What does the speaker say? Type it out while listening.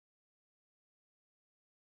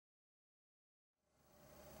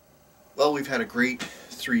Well, we've had a great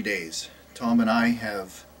 3 days. Tom and I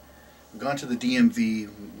have gone to the DMV,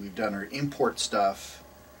 we've done our import stuff,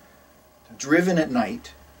 driven at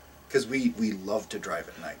night, because we love to drive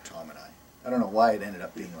at night, Tom and I. I don't know why it ended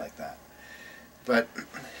up being like that. But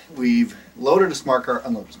we've loaded a smart car,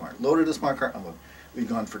 unloaded a smart, loaded a smart car, unloaded. We've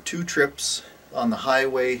gone for 2 trips on the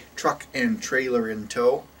highway, truck and trailer in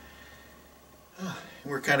tow.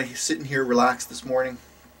 We're kind of sitting here relaxed this morning,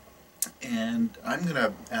 and I'm going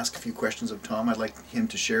to ask a few questions of Tom. I'd like him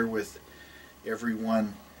to share with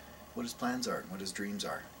everyone what his plans are, what his dreams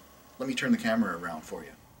are. Let me turn the camera around for you.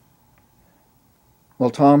 Well,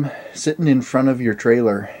 Tom, sitting in front of your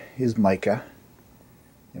trailer is Micah,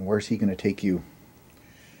 and where's he going to take you?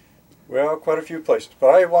 Well, quite a few places, but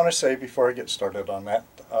I want to say before I get started on that,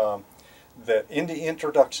 that in the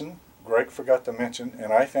introduction, Greg forgot to mention,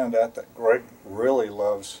 and I found out that Greg really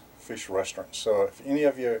loves fish restaurants. So if any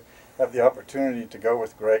of you have the opportunity to go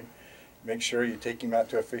with Greg, make sure you take him out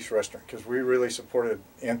to a fish restaurant, because we really supported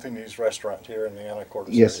Anthony's restaurant here in the Anacortes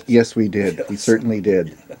area. Yes, we did. Yes. We certainly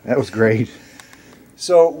did. That was great.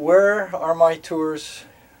 So where are my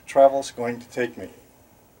travels going to take me?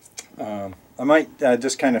 I might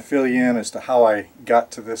just kind of fill you in as to how I got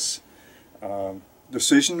to this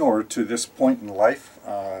decision, or to this point in life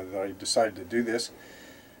that I decided to do this.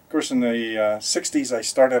 Of course, in the 60s, I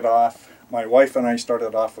started off, my wife and I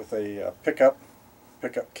started off with a pickup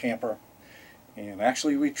camper, and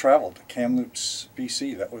actually we traveled to Kamloops,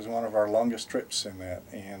 BC. That was one of our longest trips in that,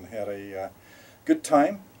 and had a good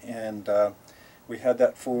time. And we had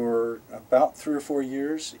that for about 3 or 4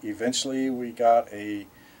 years. Eventually we got a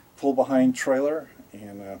pull-behind trailer,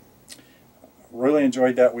 and really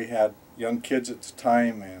enjoyed that. We had young kids at the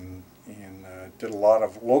time, and did a lot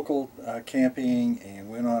of local camping, and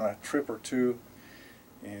went on a trip or two,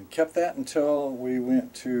 and kept that until we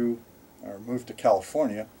went to, or moved to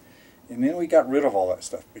California. And then we got rid of all that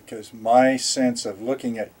stuff, because my sense of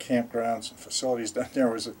looking at campgrounds and facilities down there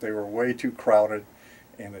was that they were way too crowded,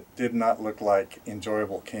 and it did not look like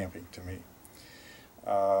enjoyable camping to me.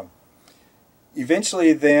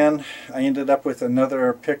 Eventually then I ended up with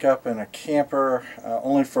another pickup and a camper,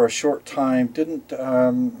 only for a short time.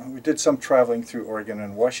 We did some traveling through Oregon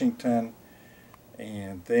and Washington,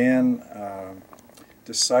 and then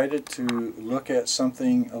decided to look at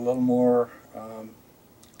something a little more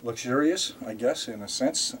luxurious, I guess, in a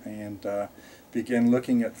sense, and began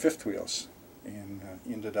looking at fifth wheels, and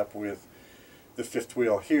ended up with the fifth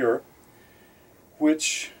wheel here,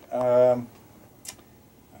 which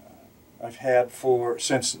I've had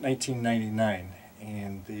since 1999,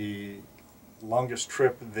 and the longest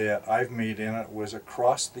trip that I've made in it was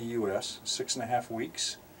across the U.S., 6.5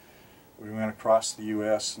 weeks. We went across the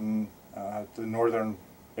U.S. and the northern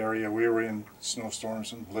area. We were in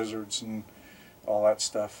snowstorms and blizzards and all that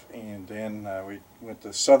stuff, and then we went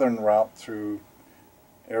the southern route through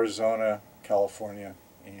Arizona, California,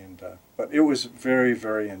 and but it was very,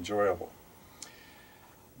 very enjoyable.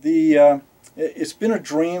 It's been a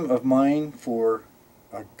dream of mine for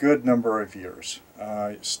a good number of years.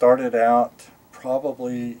 It started out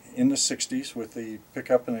probably in the 60s with the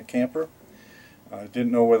pickup and a camper. I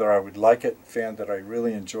didn't know whether I would like it, found that I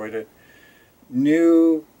really enjoyed it.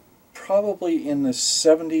 Knew probably in the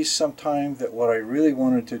 70s sometime that what I really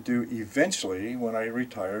wanted to do eventually when I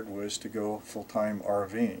retired was to go full-time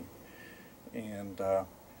RVing. And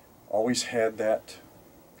always had that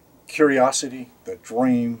curiosity, the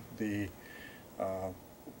dream, the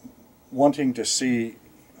wanting to see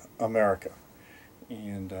America.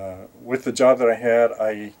 And with the job that I had,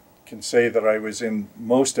 I can say that I was in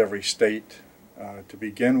most every state to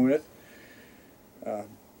begin with.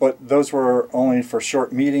 But those were only for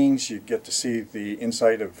short meetings. You'd get to see the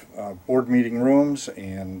inside of board meeting rooms,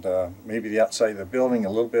 and maybe the outside of the building, a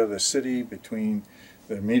little bit of the city between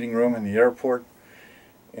the meeting room and the airport.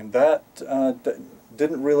 And that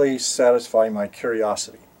didn't really satisfy my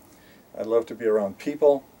curiosity. I love to be around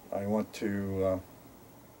people. I want to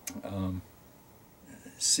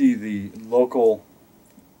see the local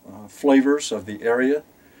flavors of the area,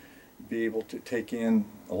 be able to take in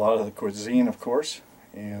a lot of the cuisine, of course,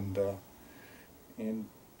 and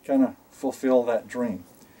kind of fulfill that dream.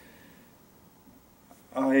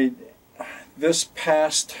 This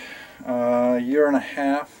past year and a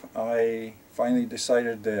half, I finally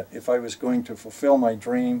decided that if I was going to fulfill my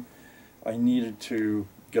dream, I needed to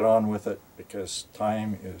get on with it, because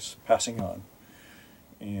time is passing on.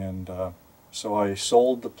 And so I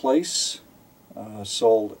sold the place,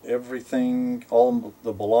 sold everything, all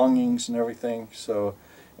the belongings and everything,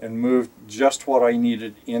 and moved just what I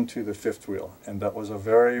needed into the fifth wheel. And that was a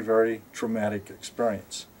very, very traumatic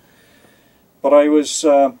experience. But I was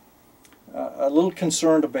a little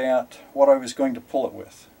concerned about what I was going to pull it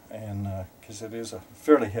with, and because it is a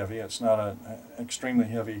fairly heavy, it's not an extremely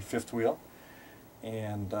heavy fifth wheel.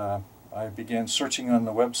 And I began searching on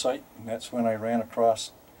the website, and that's when I ran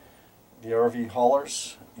across the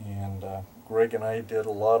RVHaulers, and Greg and I did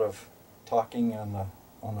a lot of talking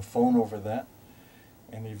on the phone over that,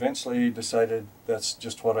 and eventually decided that's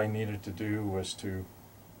just what I needed to do, was to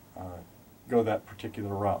go that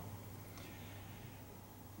particular route.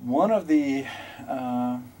 One of the,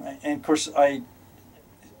 and of course I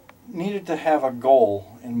needed to have a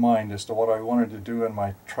goal in mind as to what I wanted to do in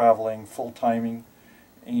my traveling, full-timing,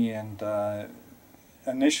 and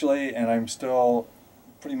initially, and I'm still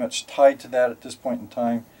pretty much tied to that at this point in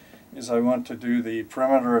time, is I want to do the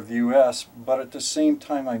perimeter of the U.S., but at the same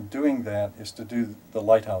time I'm doing that is to do the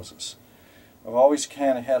lighthouses. I've always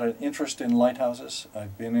kind of had an interest in lighthouses.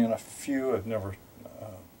 I've been in a few. I've never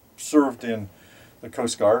served in the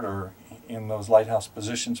Coast Guard or in those lighthouse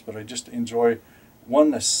positions, but I just enjoy,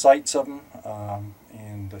 one, the sights of them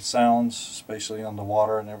and the sounds, especially on the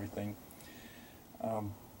water and everything.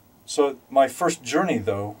 So my first journey,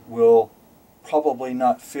 though, will probably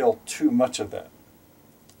not feel too much of that.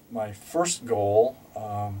 My first goal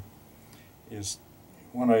is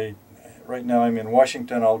right now I'm in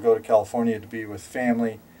Washington. I'll go to California to be with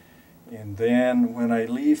family, and then when I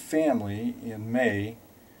leave family in May,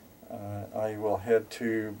 I will head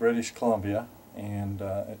to British Columbia and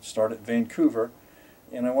start at Vancouver,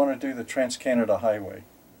 and I want to do the Trans-Canada Highway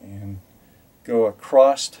and go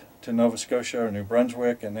across to Nova Scotia or New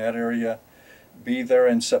Brunswick and that area, be there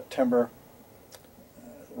in September,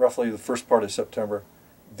 roughly the first part of September,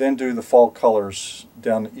 then do the fall colors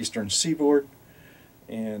down the eastern seaboard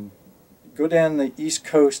and go down the east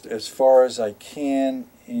coast as far as I can,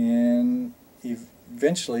 and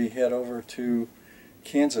eventually head over to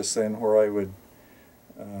Kansas then, where I would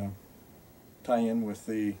tie in with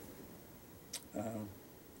the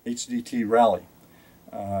HDT rally.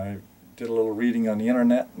 I did a little reading on the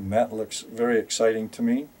internet, and that looks very exciting to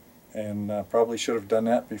me, and probably should have done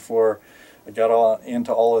that before I got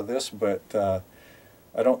into all of this, but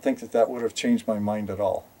I don't think that would have changed my mind at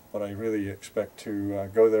all. But I really expect to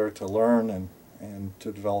go there to learn and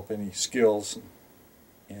to develop any skills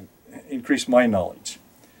and increase my knowledge.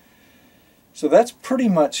 So that's pretty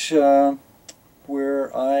much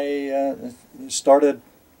where I started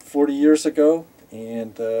 40 years ago,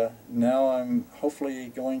 and now I'm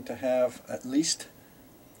hopefully going to have at least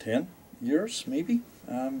 10 years, maybe,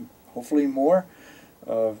 hopefully more,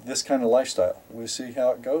 of this kind of lifestyle. We'll see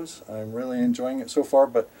how it goes. I'm really enjoying it so far,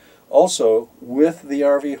 but also with the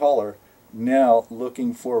RV hauler, now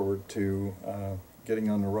looking forward to getting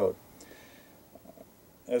on the road.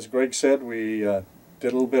 As Greg said, we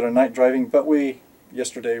did a little bit of night driving, but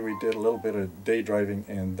yesterday we did a little bit of day driving,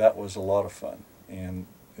 and that was a lot of fun. And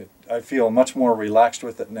I feel much more relaxed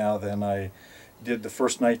with it now than I did the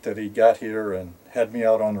first night that he got here and had me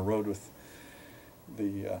out on the road with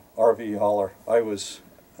the RV hauler. I was,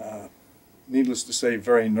 needless to say,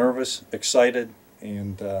 very nervous, excited,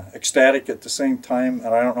 and ecstatic at the same time.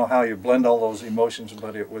 And I don't know how you blend all those emotions,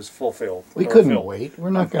 but it was fulfilled. We couldn't wait. We're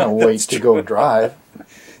not going to wait to go drive.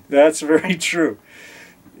 That's very true.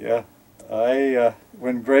 Yeah.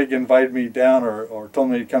 When Greg invited me down or told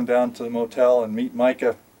me to come down to the motel and meet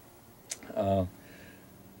Micah,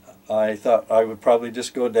 I thought I would probably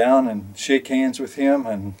just go down and shake hands with him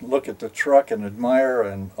and look at the truck and admire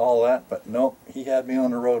and all that, but nope, he had me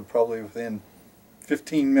on the road probably within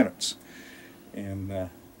 15 minutes. And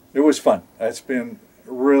it was fun. It's been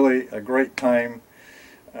really a great time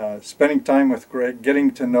spending time with Greg,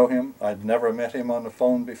 getting to know him. I'd never met him on the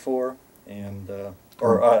phone before, and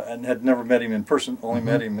and had never met him in person, only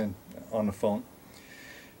met him on the phone.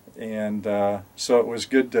 And so it was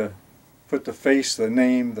good to put the face, the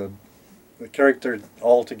name, the character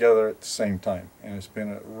all together at the same time, and it's been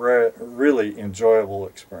a really enjoyable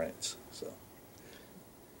experience. So,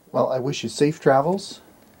 well, I wish you safe travels.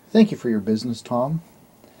 Thank you for your business, Tom,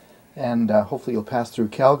 and hopefully you'll pass through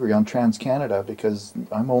Calgary on Trans-Canada, because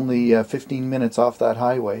I'm only 15 minutes off that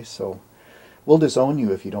highway, so we'll disown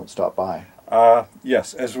you if you don't stop by.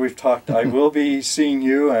 Yes, as we've talked, I will be seeing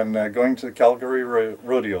you and going to the Calgary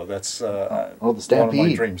Rodeo. That's the Stampede. One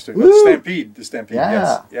of my dreams too. Woo! The Stampede, Yeah.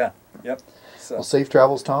 yes, yeah, yep. So, well, safe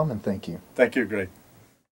travels, Tom, and thank you. Thank you, Greg.